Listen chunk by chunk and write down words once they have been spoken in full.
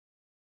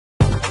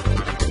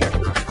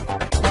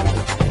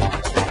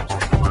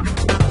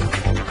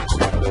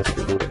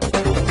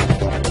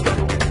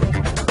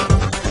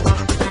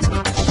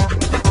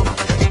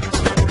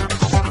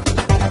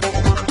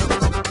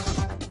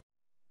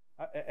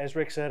as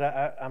Rick said,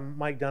 I'm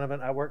Mike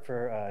Dunevant. I work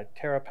for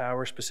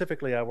TerraPower.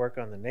 Specifically, I work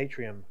on the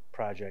Natrium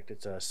project.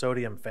 It's a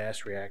sodium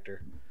fast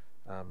reactor.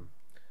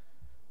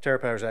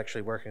 TerraPower is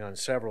actually working on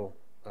several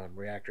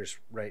reactors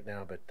right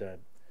now, but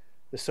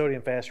the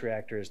sodium fast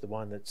reactor is the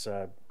one that's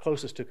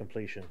closest to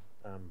completion.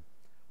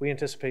 We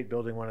anticipate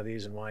building one of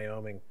these in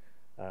Wyoming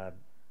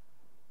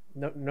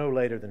no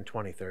later than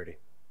 2030.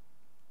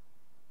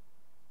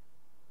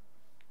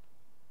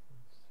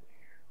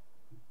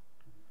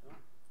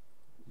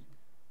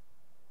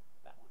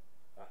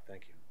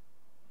 Thank you.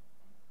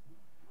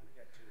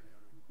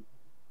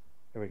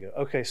 There we go.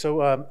 Okay,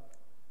 so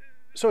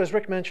so as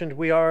Rick mentioned,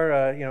 we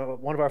are,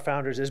 one of our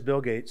founders is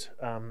Bill Gates.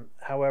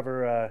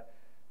 However,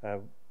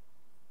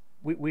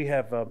 we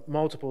have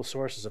multiple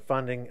sources of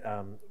funding.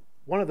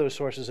 One of those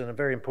sources, and a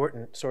very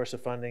important source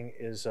of funding,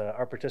 is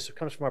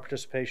comes from our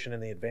participation in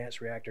the Advanced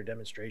Reactor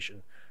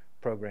Demonstration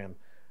Program.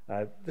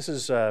 This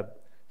is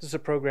a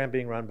program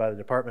being run by the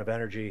Department of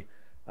Energy.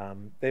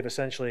 They've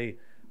essentially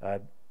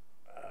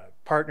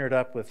partnered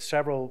up with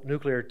several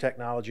nuclear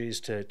technologies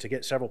to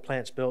get several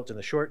plants built in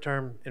the short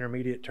term,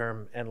 intermediate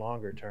term, and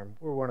longer term.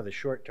 We're one of the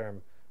short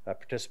term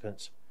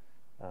participants.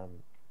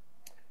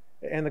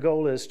 And the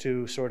goal is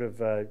to sort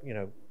of,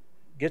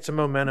 get some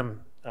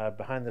momentum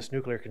behind this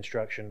nuclear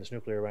construction, this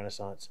nuclear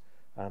renaissance,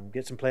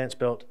 get some plants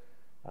built,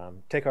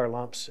 take our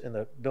lumps in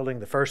the building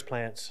the first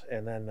plants,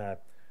 and then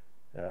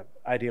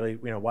ideally,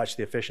 watch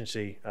the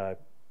efficiency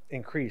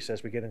increase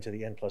as we get into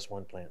the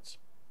N+1 plants.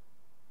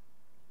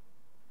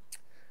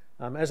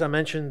 As I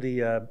mentioned,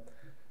 the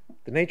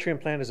Natrium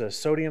plant is a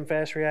sodium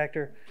fast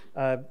reactor.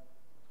 The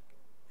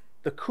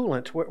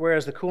coolant,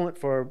 whereas the coolant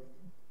for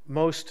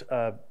most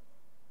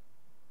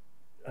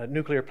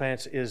nuclear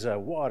plants is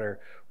water,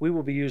 we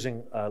will be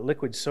using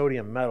liquid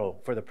sodium metal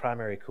for the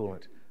primary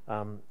coolant.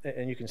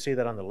 And you can see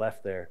that on the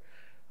left there.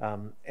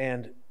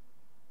 And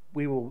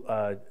we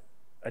will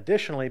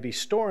additionally be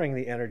storing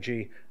the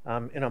energy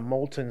in a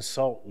molten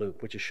salt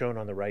loop, which is shown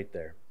on the right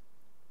there.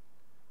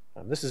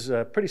 This is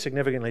pretty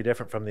significantly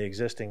different from the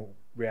existing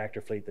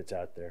reactor fleet that's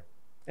out there.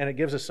 And it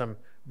gives us some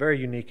very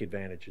unique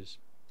advantages.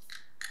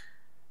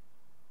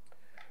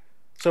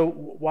 So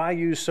why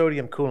use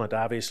sodium coolant?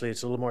 Obviously,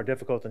 it's a little more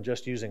difficult than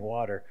just using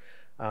water.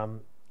 I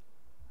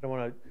don't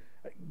want to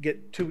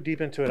get too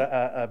deep into it,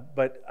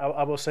 but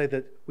I will say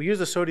that we use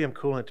the sodium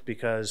coolant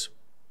because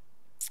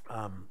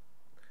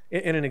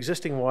in an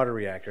existing water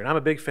reactor, and I'm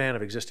a big fan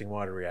of existing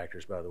water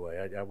reactors, by the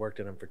way. I worked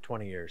in them for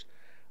 20 years.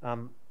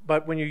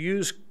 But when you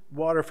use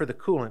water for the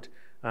coolant,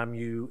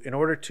 in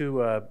order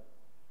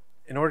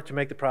to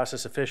make the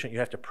process efficient, you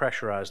have to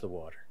pressurize the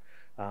water.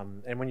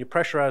 And when you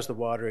pressurize the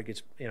water, it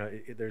gets,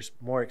 there's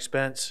more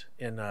expense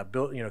in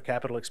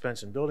capital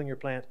expense in building your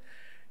plant,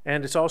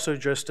 and it's also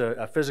just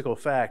a physical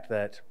fact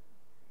that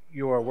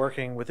you are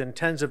working within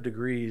tens of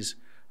degrees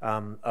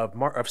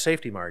of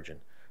safety margin,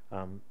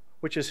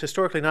 which has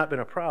historically not been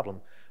a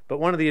problem. But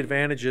one of the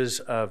advantages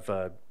of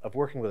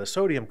working with a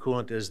sodium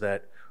coolant is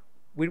that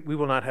we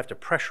will not have to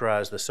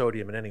pressurize the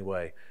sodium in any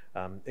way.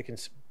 It can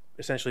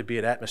essentially be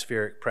at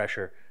atmospheric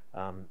pressure,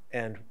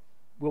 and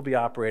we'll be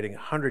operating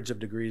hundreds of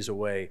degrees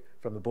away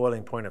from the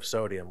boiling point of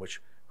sodium,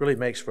 which really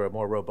makes for a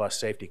more robust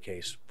safety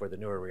case for the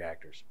newer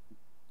reactors.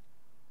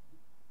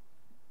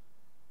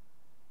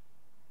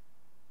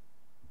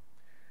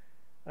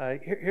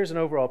 Here's an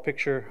overall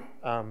picture,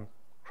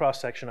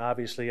 cross-section,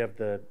 obviously, of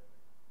the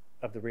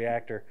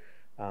reactor.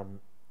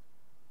 I'm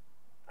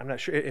not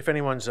sure if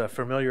anyone's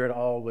familiar at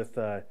all with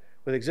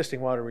existing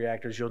water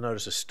reactors. You'll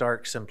notice a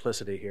stark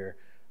simplicity here.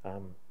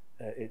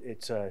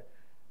 It's a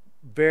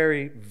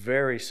very,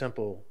 very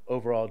simple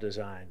overall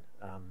design.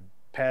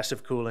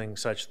 Passive cooling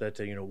such that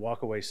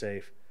walk away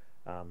safe.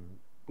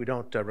 We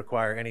don't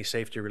require any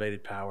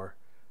safety-related power,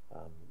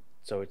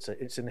 so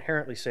it's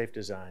inherently safe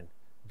design.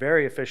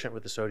 Very efficient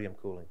with the sodium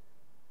cooling.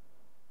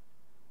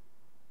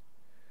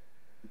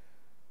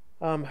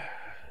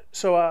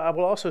 So I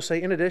will also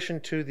say, in addition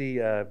to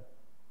the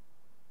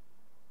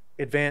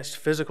advanced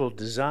physical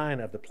design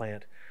of the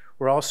plant,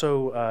 we're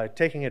also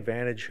taking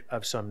advantage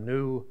of some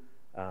new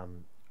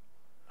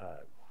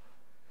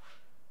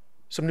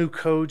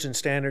codes and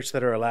standards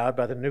that are allowed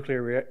by the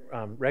Nuclear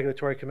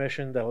Regulatory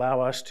Commission that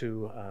allow us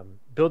to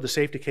build the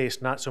safety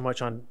case not so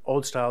much on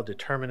old-style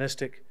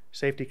deterministic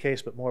safety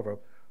case, but more of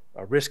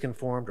a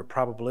risk-informed or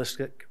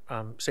probabilistic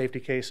safety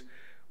case,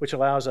 which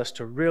allows us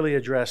to really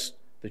address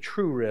the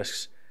true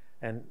risks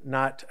and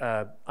not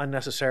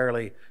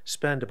unnecessarily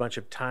spend a bunch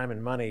of time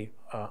and money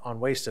on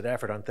wasted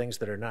effort on things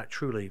that are not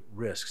truly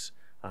risks.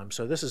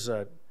 So this is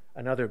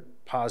another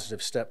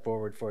positive step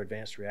forward for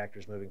advanced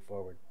reactors moving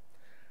forward.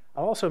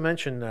 I'll also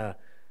mention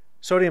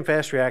sodium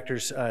fast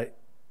reactors.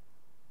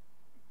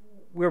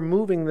 We're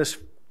moving this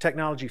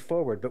technology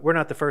forward, but we're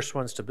not the first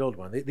ones to build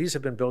one. These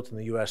have been built in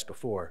the US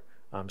before,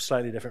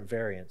 slightly different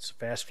variants,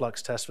 fast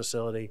flux test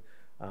facility,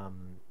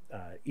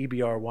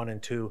 EBR 1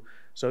 and 2.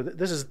 So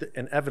this is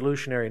an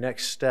evolutionary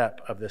next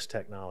step of this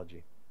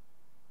technology.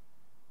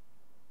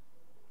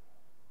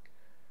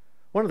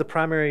 One of the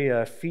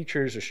primary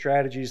features or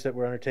strategies that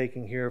we're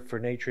undertaking here for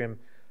Natrium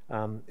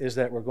is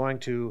that we're going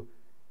to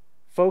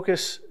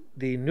focus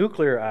the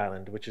nuclear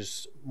island, which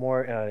is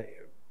more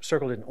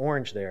circled in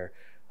orange there.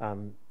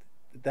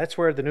 That's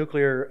where the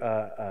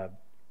nuclear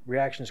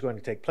reaction is going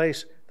to take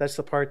place. That's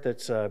the part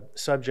that's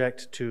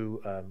subject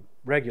to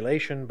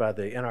regulation by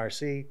the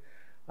NRC.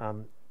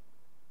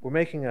 We're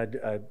making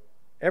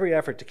every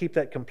effort to keep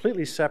that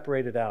completely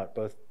separated out,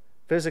 both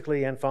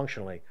physically and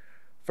functionally,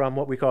 from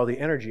what we call the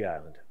energy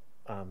island.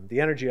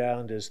 The energy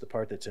island is the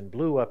part that's in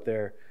blue up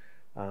there.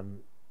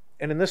 And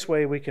in this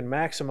way, we can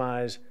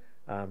maximize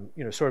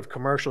sort of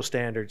commercial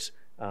standards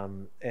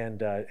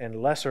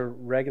and lesser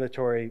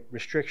regulatory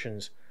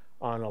restrictions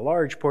on a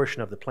large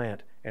portion of the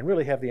plant, and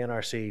really have the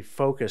NRC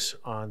focus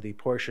on the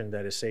portion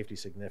that is safety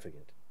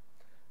significant.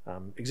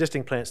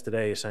 Existing plants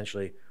today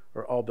essentially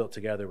are all built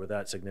together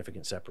without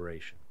significant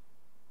separation.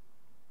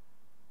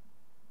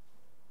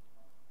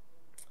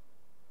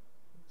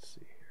 Let's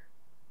see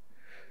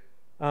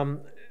here.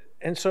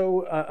 And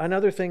so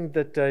another thing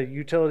that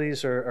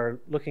utilities are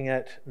looking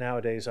at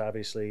nowadays,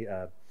 obviously,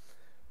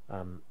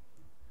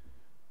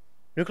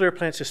 nuclear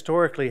plants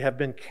historically have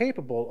been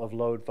capable of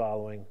load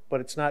following, but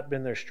it's not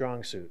been their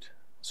strong suit.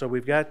 So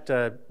we've got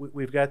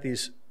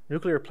these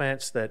nuclear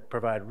plants that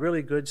provide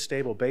really good,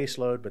 stable base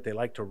load, but they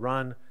like to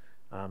run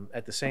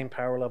at the same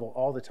power level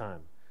all the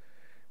time.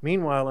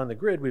 Meanwhile, on the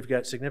grid, we've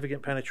got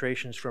significant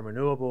penetrations from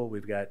renewable.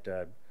 We've got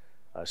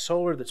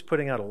solar that's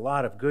putting out a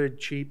lot of good,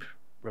 cheap,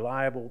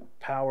 reliable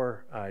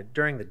power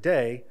during the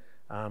day,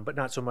 but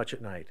not so much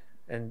at night.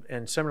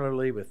 And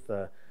similarly, with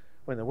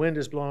when the wind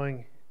is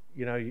blowing,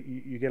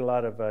 you get a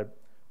lot of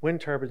wind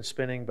turbines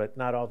spinning, but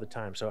not all the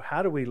time. So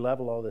how do we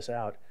level all this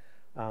out?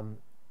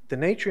 The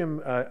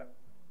Natrium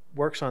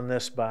works on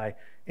this by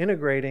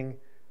integrating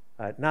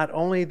not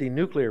only the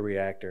nuclear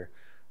reactor,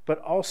 but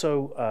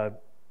also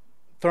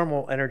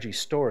thermal energy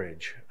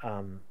storage.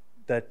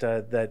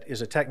 That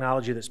is a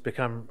technology that's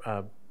become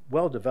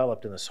well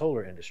developed in the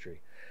solar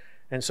industry.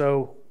 And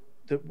so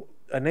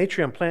a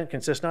Natrium plant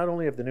consists not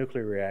only of the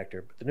nuclear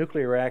reactor, but the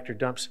nuclear reactor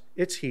dumps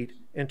its heat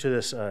into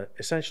this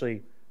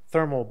essentially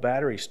thermal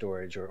battery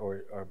storage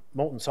or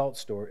molten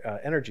salt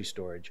energy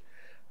storage.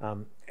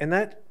 And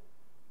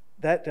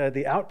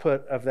the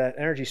output of that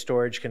energy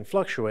storage can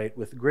fluctuate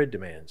with grid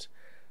demands.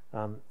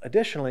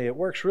 Additionally, it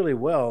works really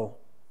well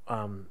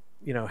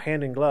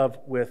hand in glove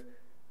with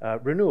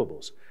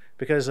renewables,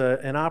 because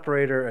an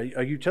operator,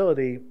 a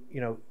utility,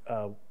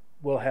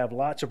 will have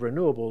lots of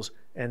renewables,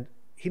 and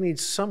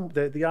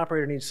the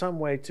operator needs some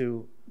way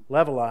to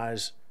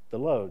levelize the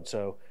load.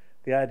 So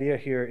the idea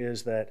here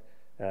is that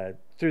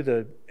through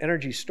the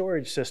energy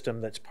storage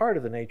system that's part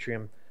of the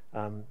Natrium,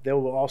 they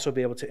will also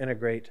be able to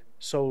integrate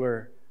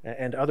solar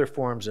and other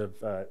forms of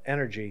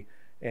energy,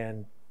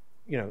 and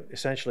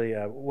essentially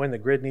when the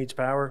grid needs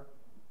power,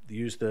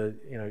 use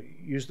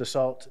the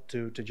salt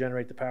to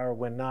generate the power.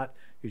 When not,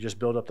 you just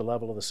build up the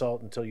level of the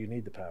salt until you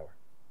need the power.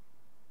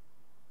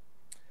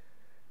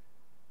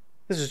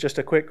 This is just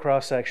a quick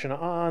cross-section.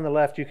 On the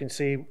left, you can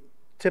see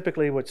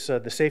typically what's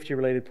the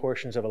safety-related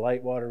portions of a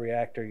light water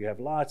reactor. You have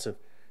lots of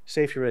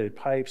safety-related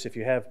pipes. If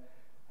you have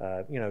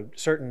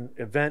certain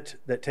event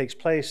that takes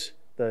place,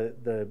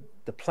 the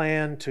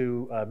plan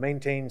to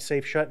maintain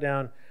safe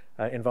shutdown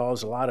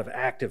involves a lot of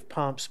active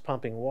pumps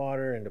pumping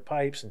water into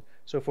pipes and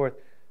so forth.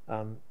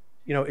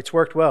 It's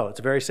worked well. It's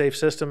a very safe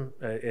system.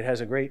 It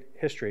has a great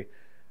history.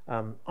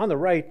 On the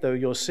right, though,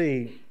 you'll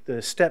see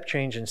the step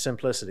change in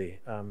simplicity.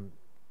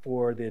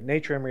 For the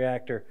Natrium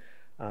reactor,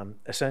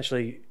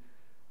 essentially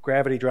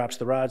gravity drops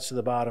the rods to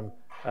the bottom,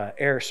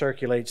 air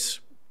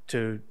circulates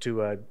to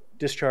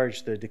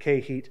discharge the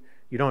decay heat.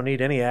 You don't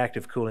need any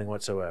active cooling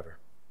whatsoever.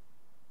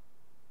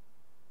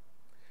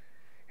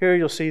 Here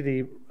you'll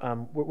see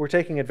we're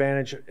taking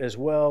advantage as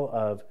well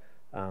of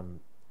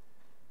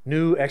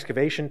new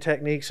excavation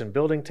techniques and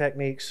building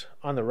techniques.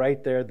 On the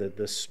right there,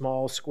 the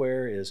small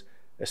square is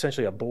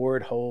essentially a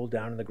bored hole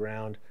down in the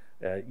ground.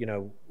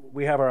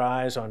 We have our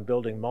eyes on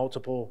building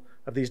multiple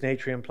of these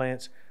Natrium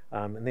plants,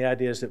 and the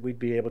idea is that we'd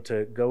be able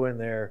to go in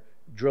there,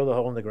 drill the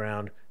hole in the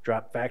ground,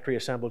 drop factory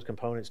assembled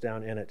components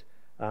down in it,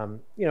 in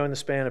the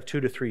span of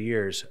 2 to 3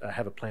 years,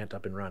 have a plant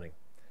up and running.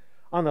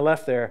 On the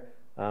left there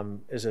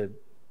is a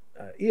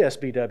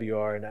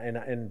ESBWR,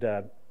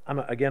 and I'm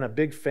again a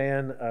big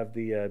fan of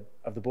the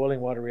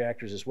boiling water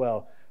reactors as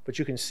well. But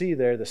you can see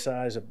there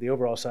the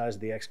overall size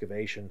of the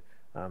excavation,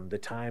 the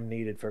time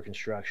needed for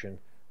construction,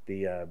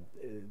 the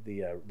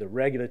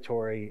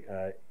regulatory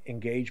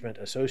engagement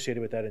associated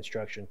with that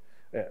instruction.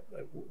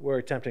 We're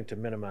attempting to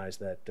minimize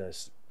that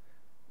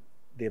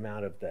the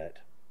amount of that.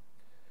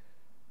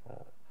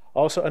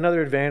 Also,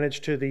 another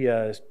advantage to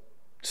the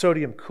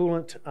sodium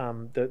coolant,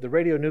 the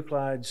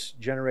radionuclides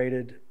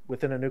generated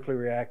within a nuclear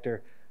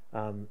reactor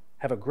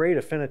have a great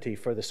affinity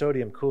for the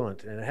sodium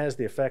coolant, and it has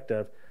the effect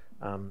of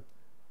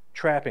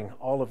trapping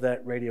all of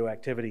that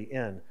radioactivity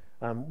in.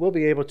 We'll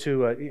be able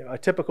to, a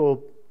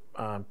typical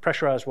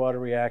pressurized water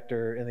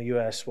reactor in the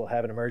U.S. will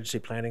have an emergency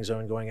planning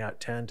zone going out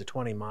 10 to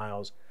 20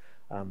 miles.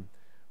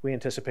 We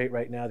anticipate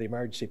right now the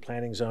emergency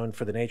planning zone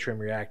for the Natrium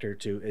reactor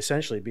to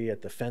essentially be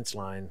at the fence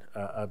line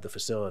of the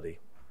facility.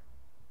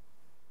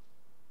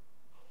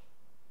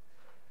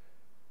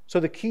 So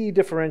the key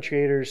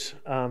differentiators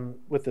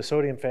with the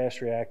sodium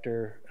fast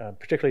reactor,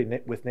 particularly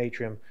with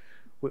natrium,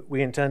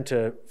 we intend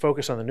to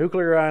focus on the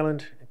nuclear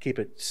island and keep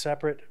it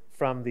separate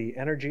from the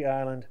energy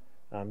island.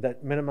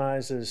 That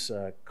minimizes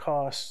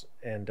costs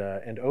and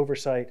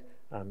oversight,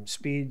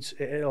 speeds.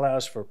 It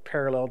allows for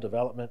parallel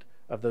development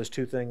of those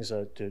two things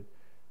to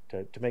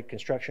make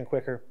construction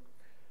quicker.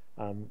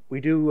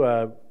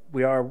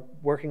 We are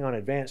working on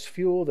advanced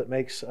fuel that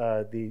makes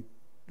the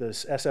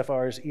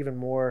SFRs even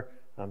more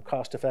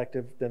cost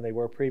effective than they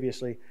were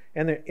previously,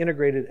 and the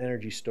integrated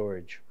energy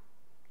storage.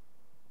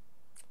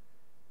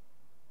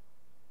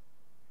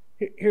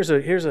 Here's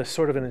a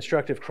sort of an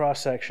instructive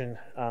cross-section.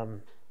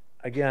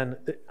 Again,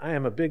 I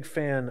am a big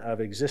fan of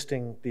the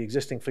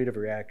existing fleet of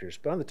reactors,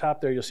 but on the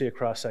top there you'll see a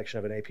cross-section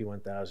of an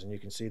AP1000. You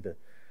can see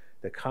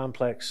the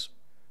complex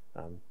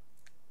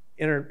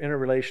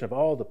interrelation of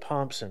all the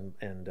pumps and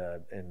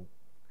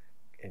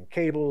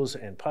cables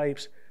and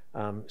pipes,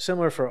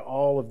 similar for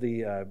all of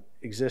the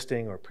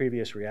existing or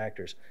previous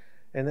reactors.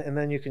 And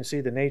then you can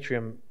see the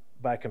natrium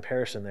by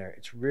comparison there.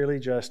 It's really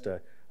just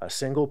a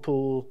single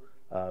pool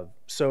of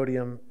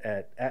sodium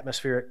at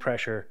atmospheric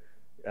pressure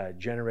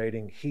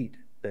generating heat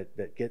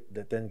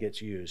that then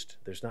gets used.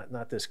 There's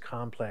not this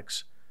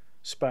complex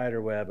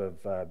spider web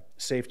of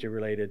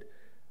safety-related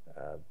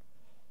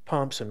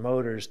pumps and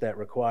motors that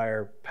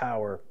require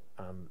power.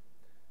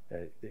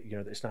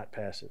 It's not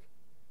passive.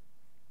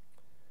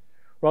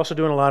 We're also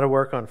doing a lot of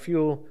work on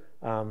fuel.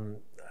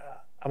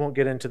 I won't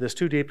get into this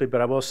too deeply, but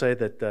I will say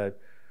that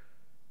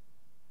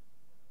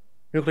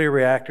nuclear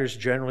reactors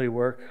generally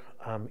work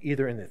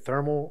either in the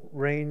thermal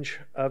range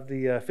of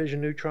the fission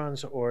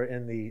neutrons or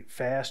in the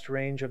fast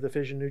range of the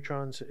fission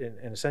neutrons.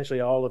 And essentially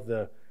all of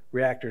the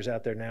reactors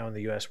out there now in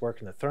the US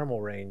work in the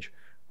thermal range,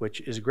 which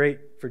is great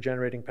for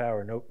generating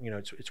power.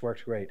 It's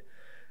worked great.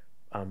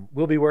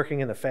 We'll be working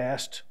in the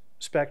fast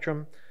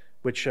spectrum,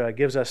 which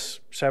gives us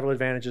several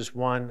advantages.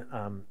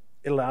 One,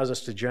 it allows us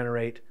to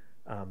generate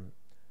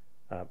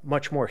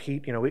much more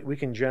heat. We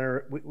can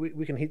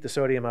heat the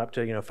sodium up to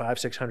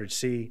 500-600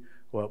 C,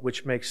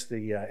 which makes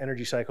the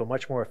energy cycle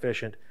much more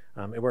efficient.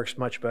 It works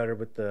much better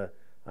with the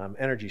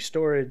energy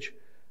storage.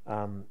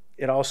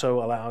 It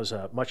also allows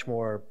a much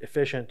more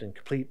efficient and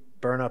complete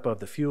burnup of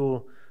the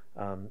fuel.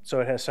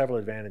 So it has several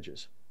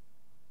advantages.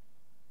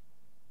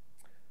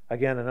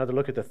 Again, another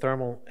look at the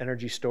thermal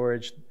energy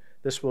storage.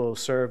 This will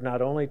serve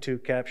not only to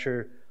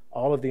capture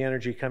all of the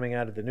energy coming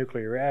out of the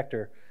nuclear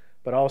reactor,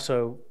 but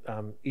also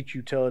each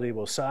utility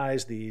will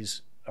size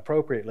these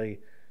appropriately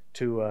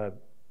to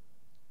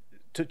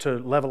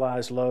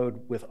levelize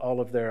load with all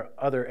of their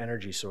other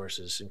energy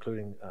sources,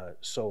 including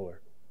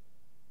solar.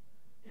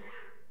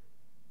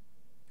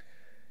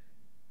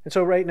 And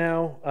so right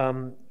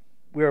now,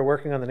 we are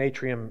working on the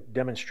natrium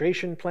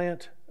demonstration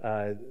plant.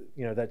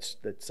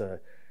 That's a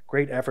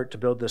great effort to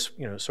build this,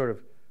 sort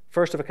of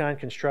first-of-a-kind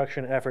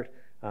construction effort.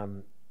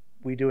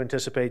 We do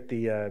anticipate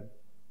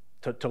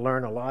to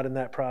learn a lot in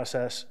that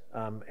process,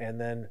 and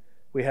then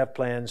we have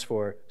plans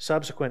for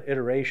subsequent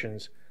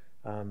iterations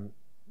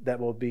that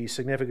will be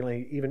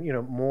significantly even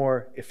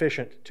more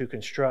efficient to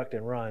construct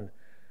and run,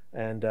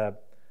 and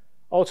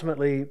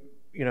ultimately,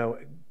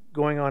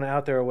 going on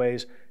out there a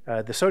ways,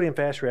 the sodium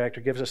fast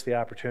reactor gives us the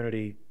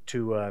opportunity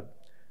to,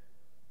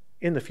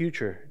 in the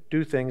future,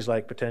 do things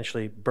like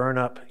potentially burn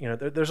up.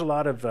 There's a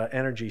lot of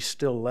energy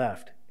still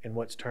left in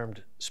what's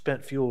termed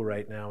spent fuel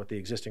right now with the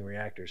existing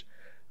reactors.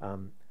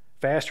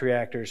 Fast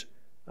reactors,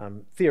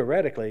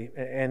 theoretically,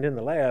 and in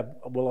the lab,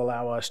 will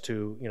allow us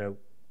to,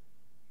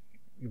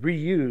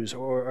 reuse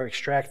or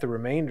extract the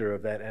remainder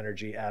of that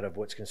energy out of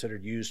what's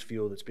considered used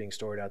fuel that's being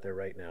stored out there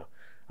right now.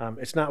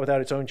 It's not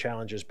without its own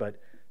challenges, but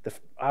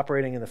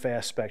operating in the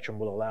fast spectrum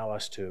will allow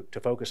us to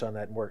focus on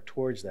that and work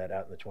towards that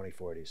out in the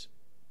 2040s.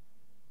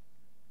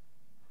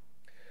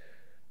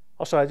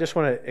 Also, I just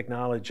want to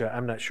acknowledge,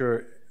 I'm not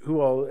sure who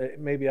all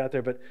may be out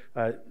there, but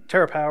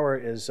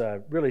TerraPower is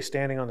really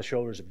standing on the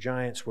shoulders of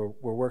giants. We're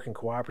working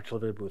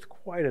cooperatively with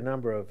quite a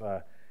number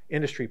of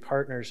industry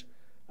partners,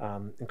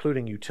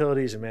 including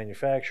utilities and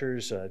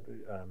manufacturers,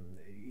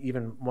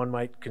 even one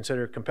might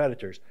consider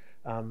competitors.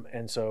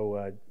 And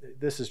so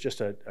this is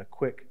just a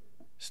quick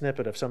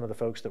snippet of some of the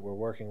folks that we're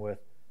working with.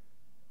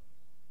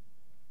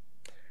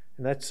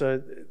 And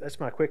that's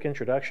my quick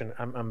introduction.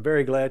 I'm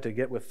very glad to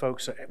get with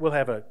folks. We'll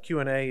have a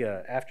Q&A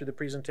after the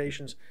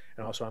presentations,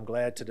 and also I'm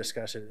glad to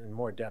discuss it in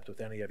more depth with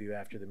any of you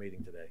after the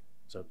meeting today.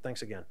 So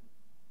thanks again.